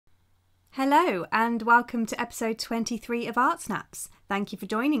Hello and welcome to episode 23 of Art Snaps. Thank you for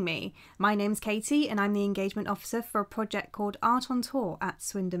joining me. My name's Katie and I'm the engagement officer for a project called Art on Tour at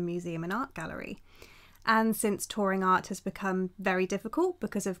Swindon Museum and Art Gallery. And since touring art has become very difficult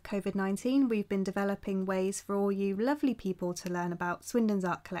because of COVID-19, we've been developing ways for all you lovely people to learn about Swindon's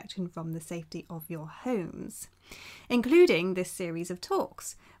art collection from the safety of your homes, including this series of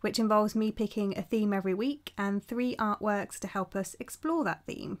talks, which involves me picking a theme every week and 3 artworks to help us explore that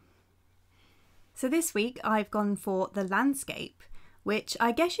theme. So this week I've gone for the landscape, which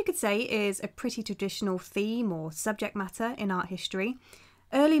I guess you could say is a pretty traditional theme or subject matter in art history.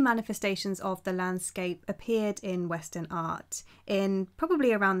 Early manifestations of the landscape appeared in Western art in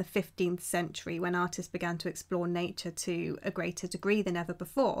probably around the 15th century, when artists began to explore nature to a greater degree than ever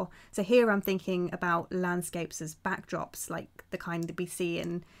before. So here I'm thinking about landscapes as backdrops, like the kind that we see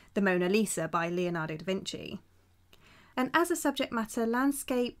in the Mona Lisa by Leonardo da Vinci. And as a subject matter,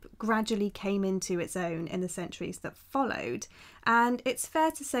 landscape gradually came into its own in the centuries that followed. And it's fair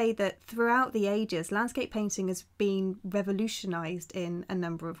to say that throughout the ages, landscape painting has been revolutionised in a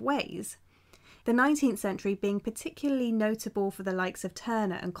number of ways. The 19th century being particularly notable for the likes of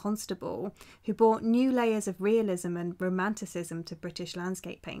Turner and Constable, who brought new layers of realism and romanticism to British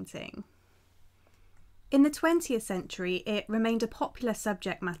landscape painting. In the 20th century, it remained a popular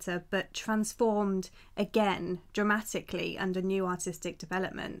subject matter, but transformed again dramatically under new artistic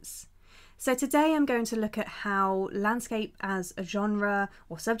developments. So today I'm going to look at how landscape as a genre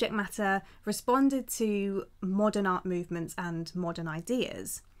or subject matter responded to modern art movements and modern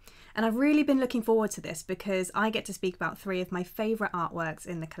ideas. And I've really been looking forward to this because I get to speak about 3 of my favourite artworks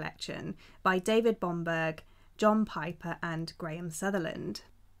in the collection by David Bomberg, John Piper and Graham Sutherland.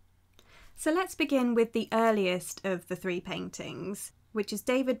 So let's begin with the earliest of the 3 paintings, which is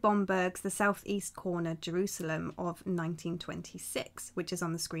David Bomberg's The Southeast Corner, Jerusalem of 1926, which is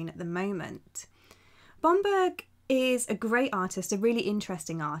on the screen at the moment. Bomberg is a great artist, a really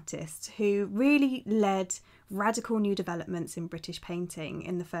interesting artist, who really led radical new developments in British painting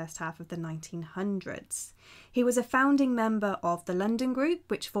in the first half of the 1900s. He was a founding member of the London Group,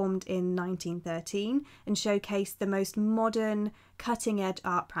 which formed in 1913 and showcased the most modern, cutting-edge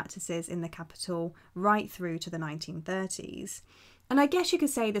art practices in the capital right through to the 1930s. And I guess you could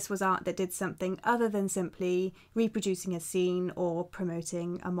say this was art that did something other than simply reproducing a scene or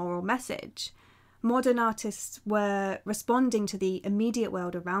promoting a moral message. Modern artists were responding to the immediate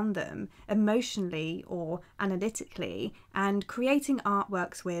world around them emotionally or analytically and creating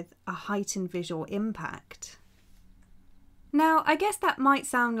artworks with a heightened visual impact. Now, I guess that might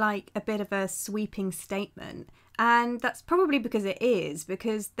sound like a bit of a sweeping statement, and that's probably because it is,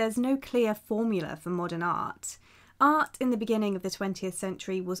 because there's no clear formula for modern art. Art in the beginning of the 20th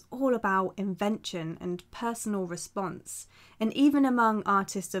century was all about invention and personal response, and even among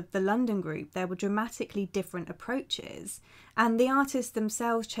artists of the London Group there were dramatically different approaches, and the artists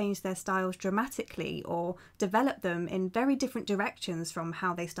themselves changed their styles dramatically or developed them in very different directions from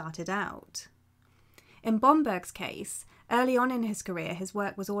how they started out. In Bomberg's case, early on in his career, his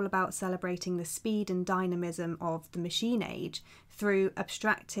work was all about celebrating the speed and dynamism of the machine age through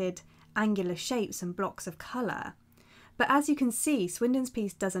abstracted, angular shapes and blocks of colour. But as you can see, Swindon's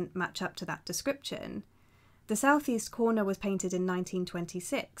piece doesn't match up to that description. The Southeast Corner was painted in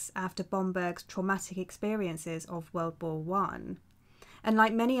 1926 after Bomberg's traumatic experiences of World War I. And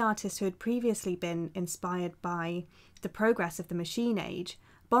like many artists who had previously been inspired by the progress of the machine age,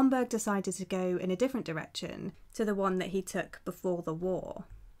 Bomberg decided to go in a different direction to the one that he took before the war.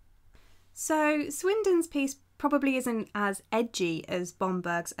 So Swindon's piece probably isn't as edgy as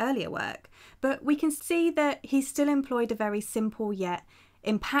Bomberg's earlier work, but we can see that he still employed a very simple yet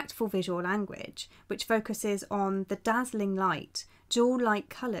impactful visual language, which focuses on the dazzling light, jewel-like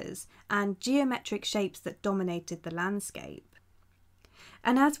colours and geometric shapes that dominated the landscape.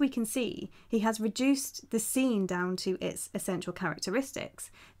 And as we can see, he has reduced the scene down to its essential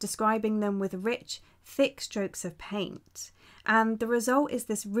characteristics, describing them with rich, thick strokes of paint. And the result is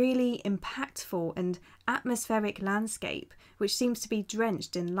this really impactful and atmospheric landscape, which seems to be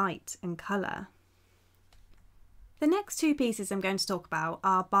drenched in light and colour. The next 2 pieces I'm going to talk about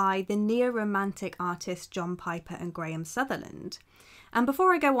are by the neo-romantic artists John Piper and Graham Sutherland. And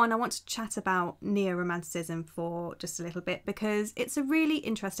before I go on, I want to chat about neo-romanticism for just a little bit because it's a really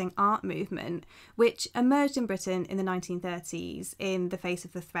interesting art movement which emerged in Britain in the 1930s in the face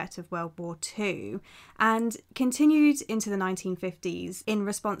of the threat of World War II and continued into the 1950s in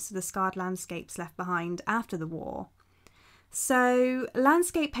response to the scarred landscapes left behind after the war. So,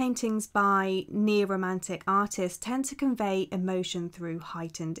 landscape paintings by neo-romantic artists tend to convey emotion through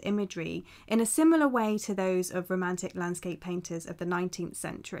heightened imagery in a similar way to those of romantic landscape painters of the 19th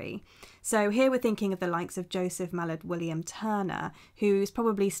century. So here we're thinking of the likes of Joseph Mallord William Turner, who's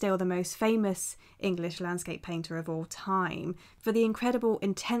probably still the most famous English landscape painter of all time, for the incredible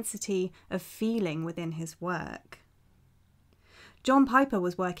intensity of feeling within his work. John Piper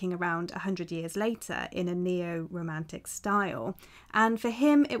was working around 100 years later in a neo-romantic style, and for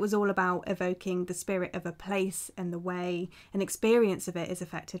him it was all about evoking the spirit of a place and the way an experience of it is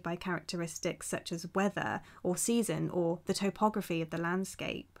affected by characteristics such as weather or season or the topography of the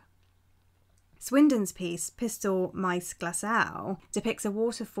landscape. Swindon's piece, Pistyll Maes-Glasau, depicts a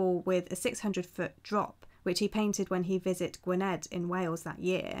waterfall with a 600-foot drop, which he painted when he visited Gouache in Wales that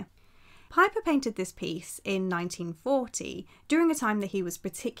year. Piper painted this piece in 1940, during a time that he was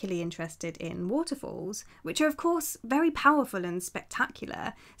particularly interested in waterfalls, which are of course very powerful and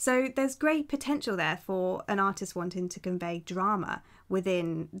spectacular, so there's great potential there for an artist wanting to convey drama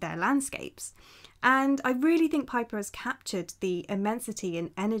within their landscapes. And I really think Piper has captured the immensity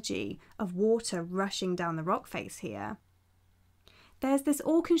and energy of water rushing down the rock face here. There's this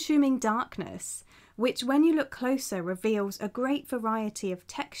all-consuming darkness, which when you look closer reveals a great variety of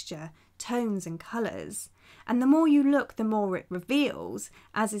texture, tones and colours, and the more you look the more it reveals,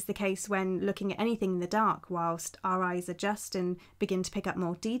 as is the case when looking at anything in the dark whilst our eyes adjust and begin to pick up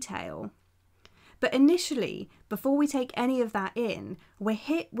more detail. But initially, before we take any of that in, we're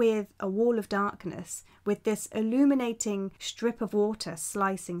hit with a wall of darkness with this illuminating strip of water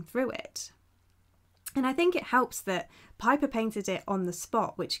slicing through it. And I think it helps that Piper painted it on the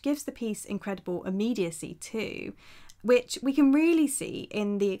spot, which gives the piece incredible immediacy too, which we can really see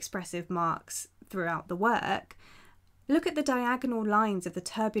in the expressive marks throughout the work. Look at the diagonal lines of the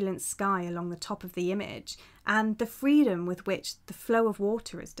turbulent sky along the top of the image and the freedom with which the flow of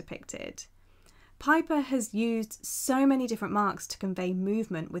water is depicted. Piper has used so many different marks to convey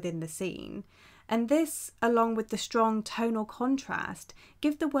movement within the scene, and this, along with the strong tonal contrast,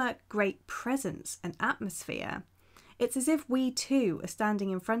 give the work great presence and atmosphere. It's as if we too are standing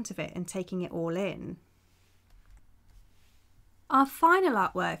in front of it and taking it all in. Our final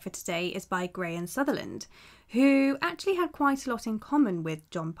artwork for today is by Graham Sutherland, who actually had quite a lot in common with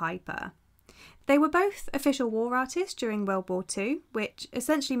John Piper. They were both official war artists during World War II, which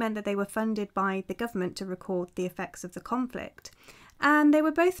essentially meant that they were funded by the government to record the effects of the conflict. And they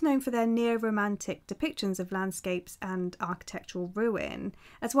were both known for their neo-romantic depictions of landscapes and architectural ruin,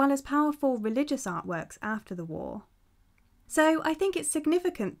 as well as powerful religious artworks after the war. So I think it's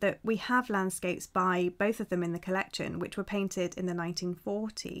significant that we have landscapes by both of them in the collection, which were painted in the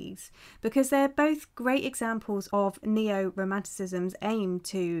 1940s, because they're both great examples of neo-romanticism's aim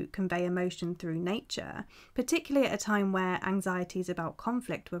to convey emotion through nature, particularly at a time where anxieties about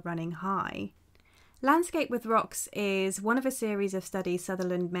conflict were running high. Landscape with Rocks is one of a series of studies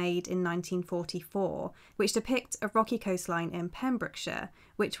Sutherland made in 1944, which depict a rocky coastline in Pembrokeshire,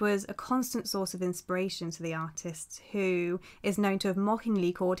 which was a constant source of inspiration to the artist, who is known to have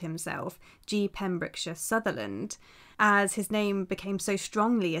mockingly called himself G. Pembrokeshire Sutherland, as his name became so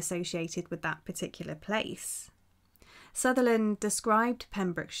strongly associated with that particular place. Sutherland described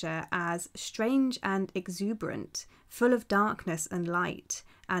Pembrokeshire as strange and exuberant, full of darkness and light,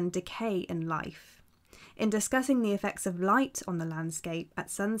 and decay and life. In discussing the effects of light on the landscape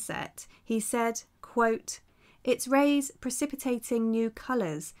at sunset, he said, quote, "Its rays precipitating new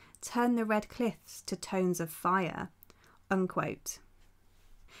colours turn the red cliffs to tones of fire," unquote.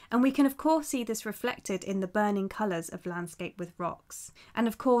 And we can of course see this reflected in the burning colours of Landscape with Rocks. And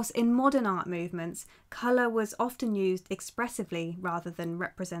of course in modern art movements, colour was often used expressively rather than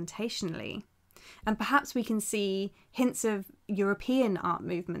representationally. And perhaps we can see hints of European art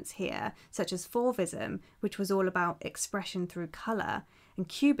movements here, such as Fauvism, which was all about expression through colour, and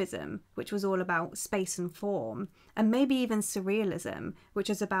Cubism, which was all about space and form, and maybe even Surrealism, which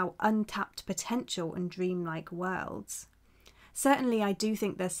is about untapped potential and dreamlike worlds. Certainly I do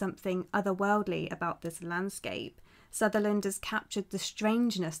think there's something otherworldly about this landscape. Sutherland has captured the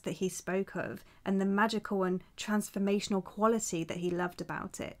strangeness that he spoke of and the magical and transformational quality that he loved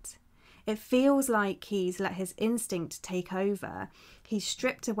about it. It feels like he's let his instinct take over. He's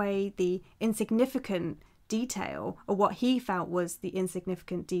stripped away the insignificant detail, or what he felt was the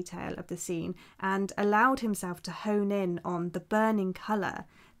insignificant detail of the scene, and allowed himself to hone in on the burning colour,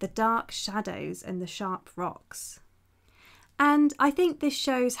 the dark shadows and the sharp rocks. And I think this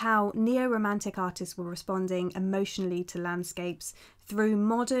shows how neo-romantic artists were responding emotionally to landscapes through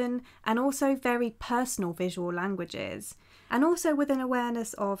modern and also very personal visual languages. and also with an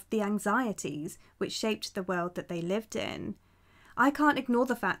awareness of the anxieties which shaped the world that they lived in. I can't ignore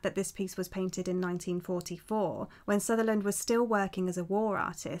the fact that this piece was painted in 1944, when Sutherland was still working as a war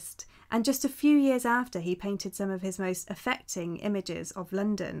artist, and just a few years after he painted some of his most affecting images of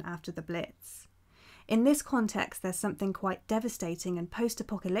London after the Blitz. In this context, there's something quite devastating and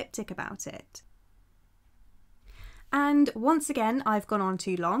post-apocalyptic about it. And once again, I've gone on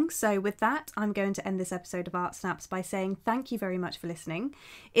too long, so with that, I'm going to end this episode of Art Snaps by saying thank you very much for listening.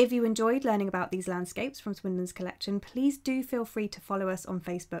 If you enjoyed learning about these landscapes from Swindon's collection, please do feel free to follow us on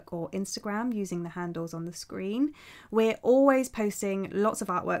Facebook or Instagram using the handles on the screen. We're always posting lots of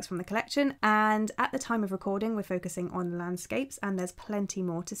artworks from the collection, and at the time of recording, we're focusing on landscapes, and there's plenty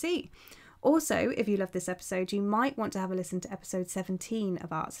more to see. Also, if you love this episode, you might want to have a listen to episode 17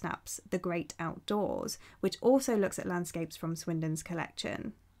 of Art Snaps, The Great Outdoors, which also looks at landscapes from Swindon's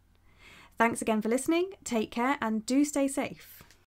collection. Thanks again for listening, take care and do stay safe.